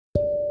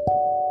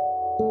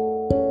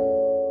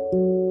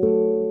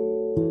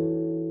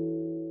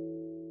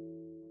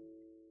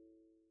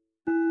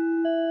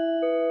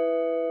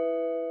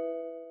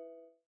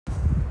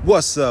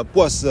What's up,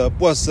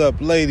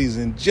 ladies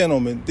and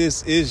gentlemen?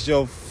 This is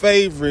your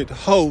favorite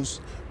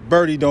host,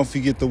 Birdie. Don't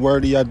forget the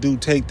wordy. I do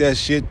take that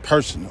shit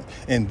personal.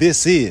 And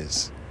this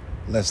is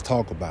Let's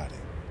Talk About It.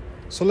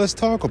 So let's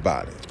talk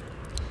about it.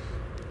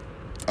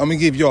 I'm going to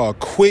give y'all a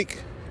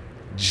quick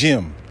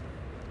gem.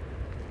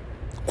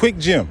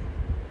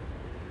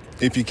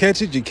 If you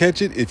catch it, you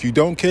catch it. If you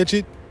don't catch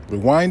it,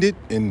 rewind it,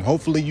 and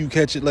hopefully you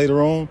catch it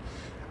later on.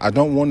 I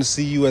don't want to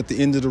see you at the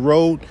end of the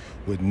road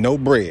with no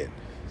bread.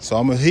 So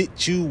I'm going to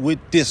hit you with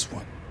this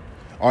one.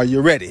 Are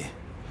you ready?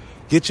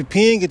 Get your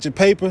pen, get your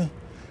paper,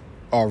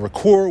 or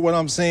record what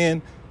I'm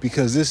saying,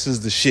 because this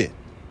is the shit.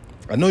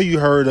 I know you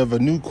heard of a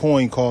new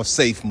coin called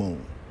Safemoon.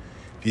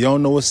 If you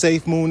don't know what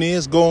Safemoon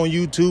is, go on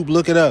YouTube,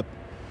 look it up.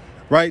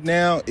 Right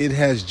now, it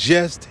has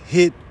just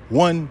hit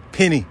 1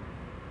 penny.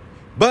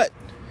 But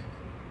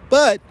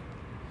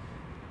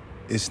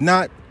it's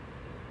not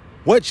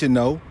what you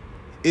know,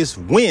 it's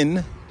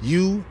when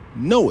you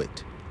know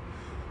it.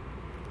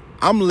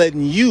 I'm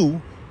letting you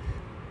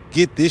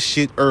get this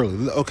shit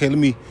early. Okay, let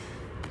me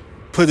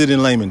put it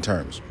in layman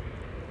terms.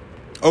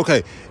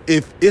 Okay,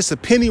 if it's a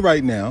penny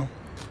right now,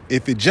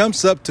 if it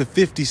jumps up to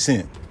 50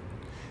 cents,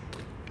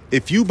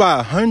 if you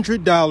buy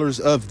 $100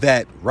 of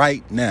that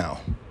right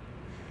now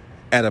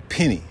at a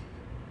penny,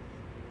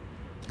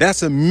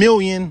 that's 1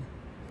 million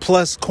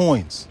plus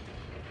coins,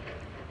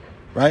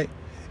 right?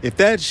 If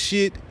that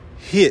shit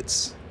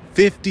hits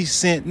 50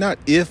 cents, not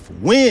if,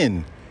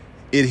 when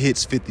it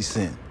hits 50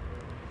 cents,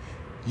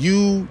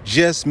 you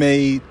just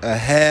made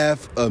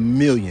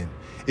 $500,000.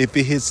 If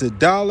it hits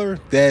 $1,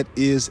 that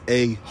is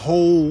a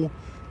whole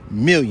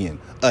million,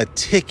 a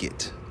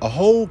ticket, a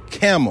whole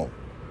camel.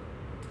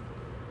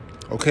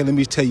 Okay, let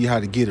me tell you how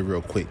to get it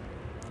real quick.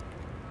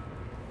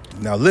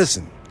 Now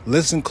listen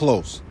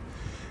close.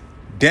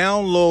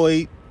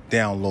 Download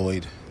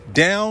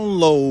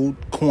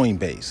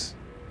Coinbase.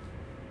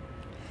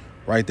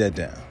 Write that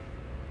down.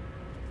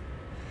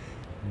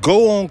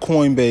 Go on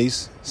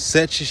Coinbase,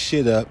 set your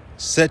shit up,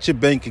 set your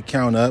bank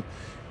account up.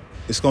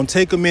 It's going to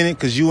take a minute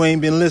because you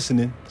ain't been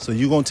listening. So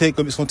it's going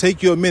to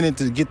take you a minute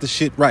to get the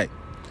shit right.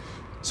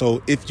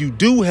 So if you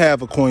do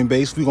have a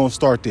Coinbase, we're going to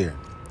start there.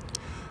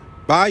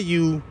 Buy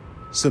you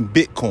some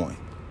Bitcoin.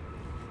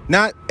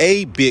 Not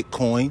a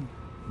Bitcoin.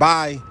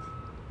 Buy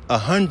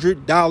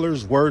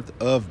 $100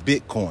 worth of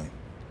Bitcoin.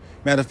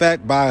 Matter of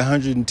fact, buy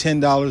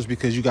 $110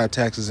 because you got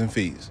taxes and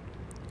fees.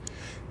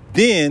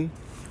 Then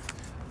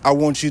I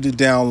want you to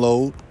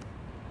download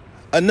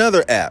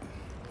another app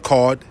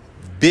called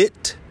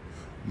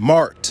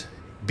Bitmart.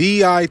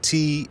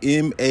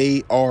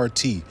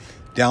 Bitmart.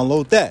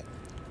 Download that.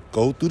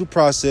 Go through the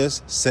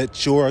process.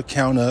 Set your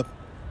account up.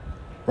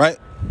 Right?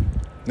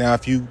 Now,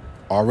 if you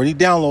already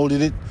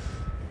downloaded it,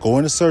 go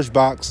in the search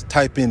box.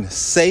 Type in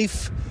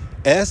Safe,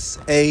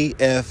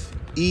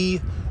 S-A-F-E,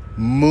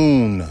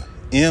 Moon,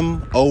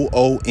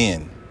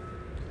 M-O-O-N.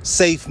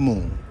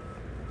 Safemoon.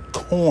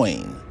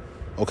 Coin.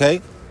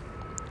 Okay?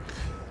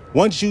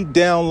 Once you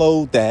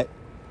download that,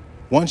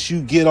 once you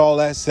get all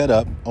that set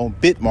up on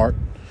Bitmart,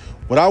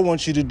 what I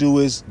want you to do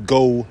is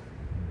go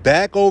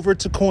back over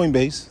to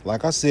Coinbase.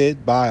 Like I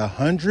said, buy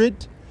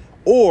 100.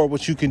 Or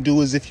what you can do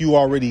is, if you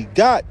already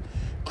got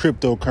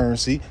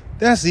cryptocurrency,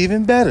 that's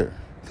even better.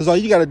 Because all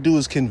you got to do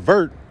is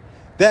convert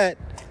that,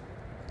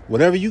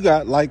 whatever you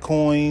got,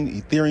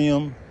 Litecoin,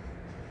 Ethereum,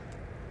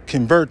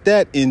 convert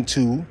that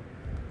into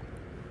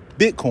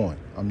Bitcoin.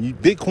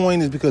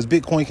 Bitcoin is because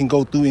Bitcoin can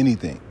go through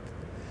anything.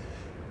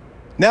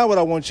 Now what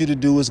I want you to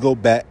do is go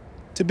back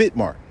to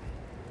Bitmart,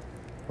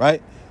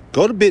 right?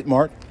 Go to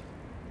Bitmart,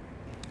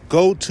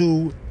 go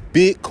to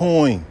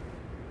Bitcoin,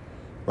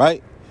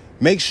 right?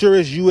 Make sure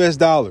it's US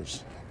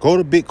dollars. Go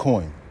to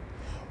Bitcoin.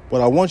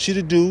 What I want you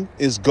to do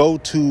is go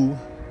to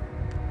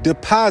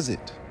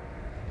deposit.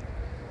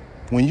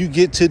 When you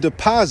get to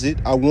deposit,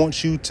 I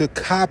want you to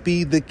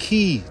copy the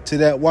key to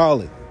that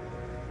wallet.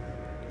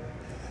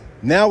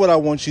 Now what I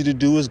want you to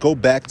do is go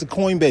back to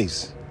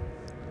Coinbase.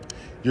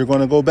 You're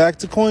going to go back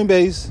to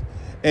Coinbase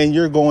and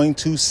you're going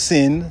to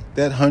send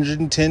that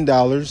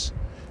 $110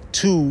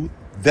 to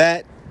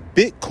that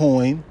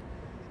Bitcoin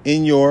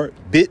in your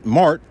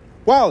Bitmart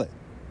wallet.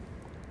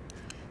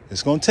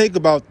 It's going to take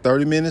about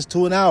 30 minutes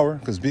to an hour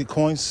because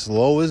Bitcoin's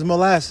slow as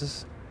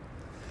molasses.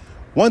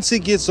 Once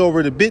it gets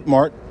over to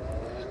Bitmart,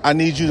 I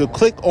need you to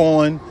click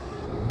on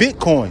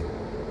Bitcoin.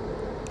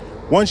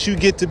 Once you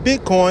get to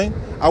Bitcoin,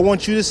 I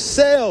want you to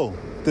sell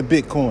the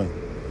Bitcoin.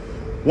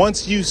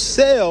 Once you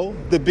sell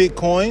the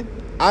Bitcoin,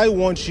 I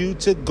want you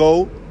to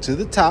go to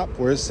the top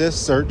where it says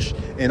search,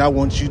 and I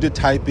want you to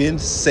type in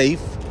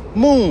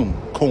Safemoon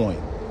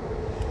coin.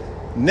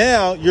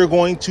 Now you're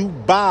going to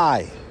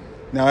buy.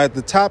 Now at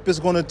the top, it's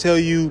going to tell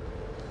you,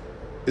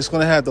 it's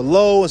going to have the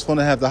low, it's going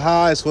to have the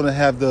high, it's going to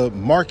have the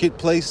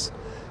marketplace.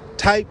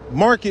 Type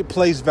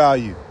marketplace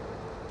value.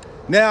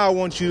 Now I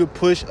want you to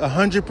push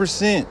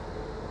 100%.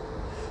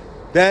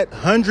 That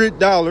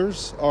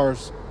 $100 or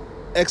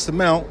X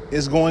amount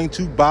is going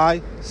to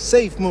buy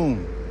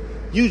Safemoon.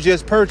 You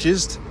just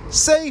purchased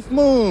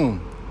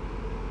Safemoon.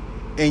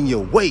 And you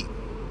wait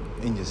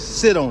and you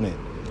sit on it.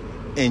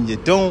 and you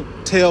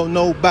don't tell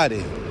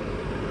nobody.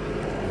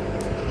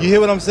 You hear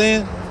what I'm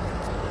saying?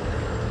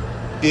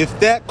 If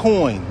that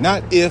coin,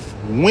 not if,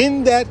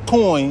 when that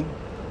coin,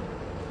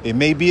 it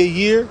may be a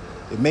year,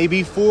 it may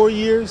be 4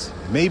 years,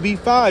 it may be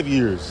 5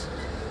 years.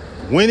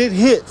 When it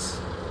hits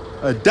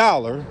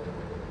 $1,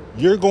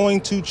 you're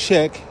going to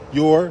check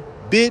your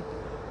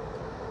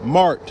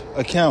Bitmart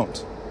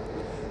account.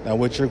 Now,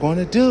 what you're going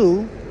to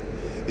do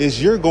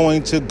is you're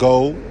going to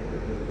go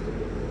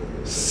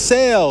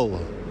sell,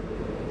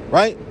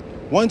 right?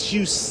 Once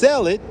you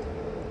sell it,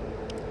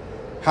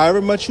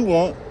 however much you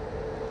want,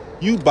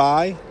 you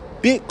buy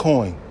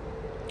Bitcoin.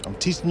 I'm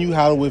teaching you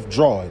how to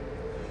withdraw it.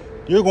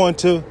 You're going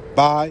to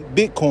buy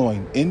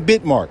Bitcoin in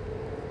Bitmart.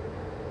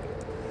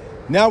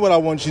 Now what I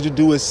want you to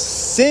do is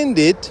send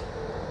it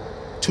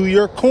to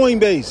your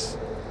Coinbase,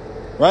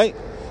 right?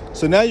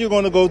 So now you're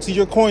going to go to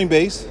your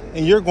Coinbase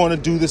and you're going to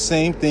do the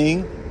same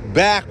thing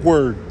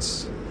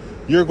backwards.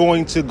 You're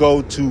going to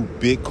go to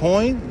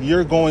Bitcoin.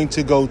 You're going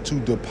to go to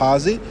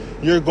deposit.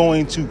 You're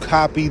going to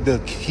copy the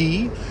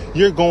key.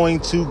 You're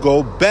going to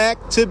go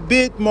back to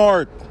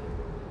Bitmart.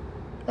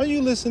 Are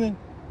you listening?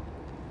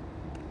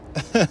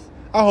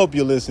 I hope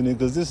you're listening,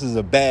 because this is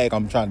a bag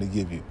I'm trying to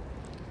give you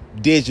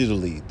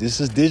digitally.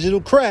 This is digital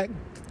crack.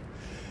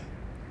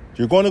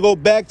 You're going to go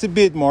back to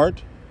Bitmart.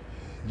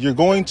 You're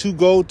going to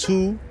go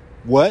to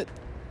what?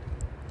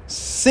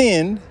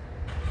 Send.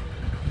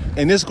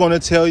 And it's going to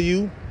tell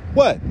you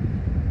what?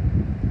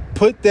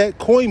 Put that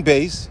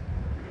Coinbase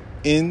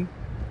in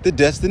the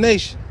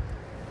destination.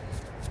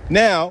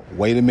 Now,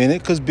 wait a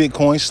minute, because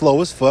Bitcoin's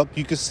slow as fuck.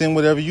 You can send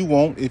whatever you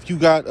want. If you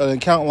got an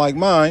account like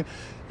mine,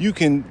 you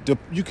can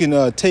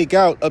take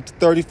out up to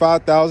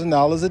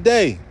 $35,000 a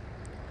day.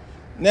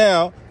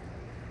 Now,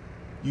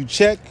 you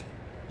check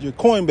your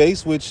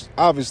Coinbase, which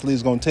obviously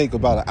is going to take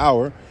about an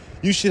hour.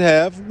 You should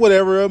have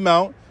whatever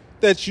amount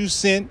that you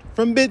sent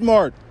from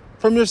Bitmart,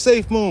 from your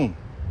Safemoon.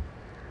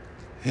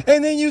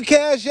 And then you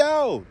cash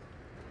out.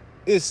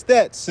 It's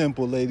that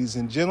simple, ladies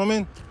and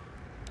gentlemen.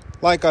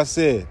 Like I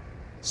said,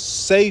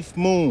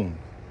 Safemoon.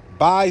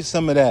 Buy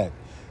some of that.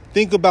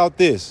 Think about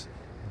this.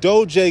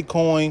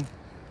 Dogecoin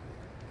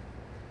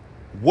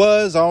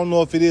was, I don't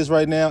know if it is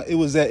right now,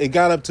 it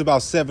got up to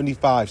about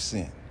 75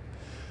 cents.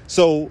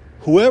 So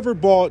whoever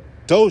bought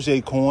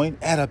Dogecoin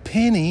at a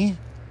penny,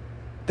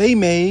 they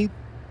made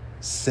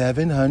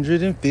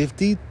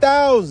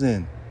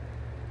 $750,000.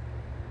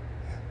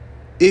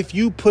 If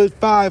you put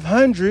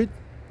 500,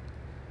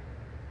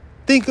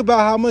 think about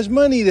how much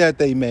money that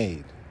they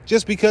made.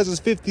 Just because it's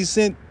 50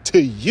 cents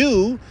to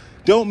you,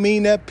 don't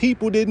mean that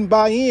people didn't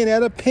buy in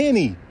at a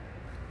penny.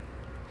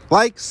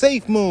 Like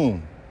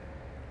Safemoon.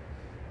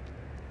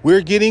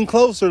 We're getting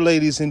closer,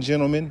 ladies and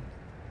gentlemen.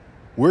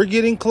 We're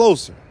getting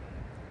closer.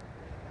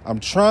 I'm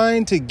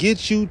trying to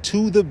get you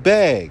to the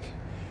bag.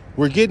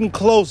 We're getting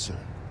closer.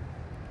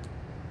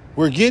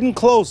 We're getting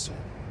closer.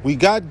 We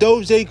got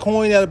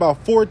Dogecoin at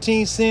about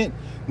 14 cents.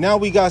 Now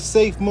we got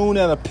Safemoon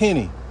at a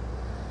penny.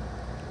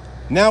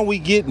 Now we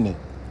getting it.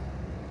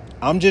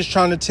 I'm just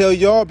trying to tell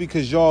y'all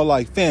because y'all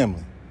like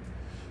family.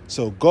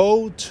 So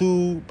go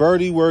to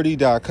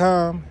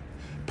birdiewordy.com,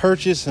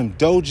 purchase some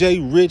Doge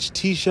Rich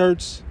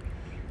t-shirts,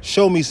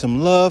 show me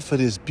some love for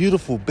this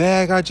beautiful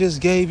bag I just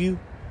gave you,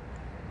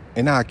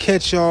 and I'll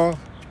catch y'all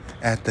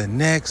at the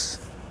next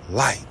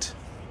light.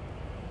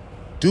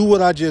 Do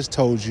what I just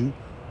told you.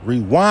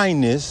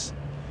 Rewind this.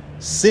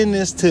 Send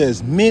this to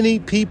as many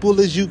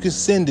people as you can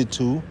send it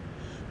to,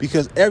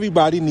 because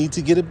everybody needs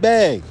to get a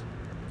bag.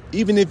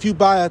 Even if you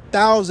buy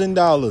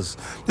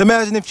 $1,000.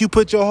 Imagine if you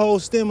put your whole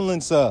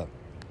stimulants up.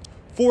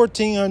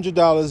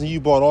 $1,400 and you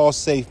bought all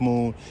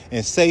Safemoon,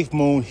 and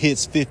Safemoon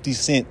hits 50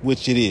 cents,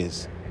 which it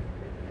is.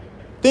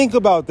 Think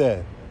about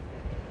that.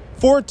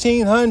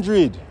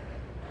 $1,400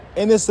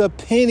 and it's a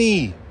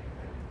penny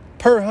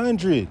per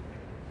 100.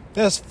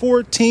 That's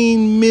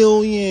 14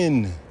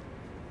 million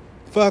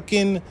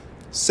fucking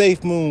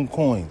Safemoon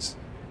coins,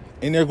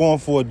 and they're going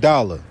for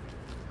 $1.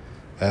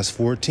 That's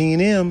 14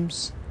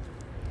 M's.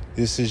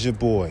 This is your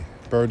boy,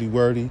 Birdie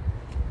Wordy.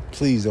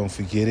 Please don't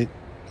forget it.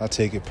 I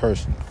take it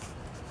personal.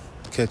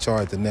 Catch y'all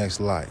at the next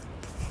light.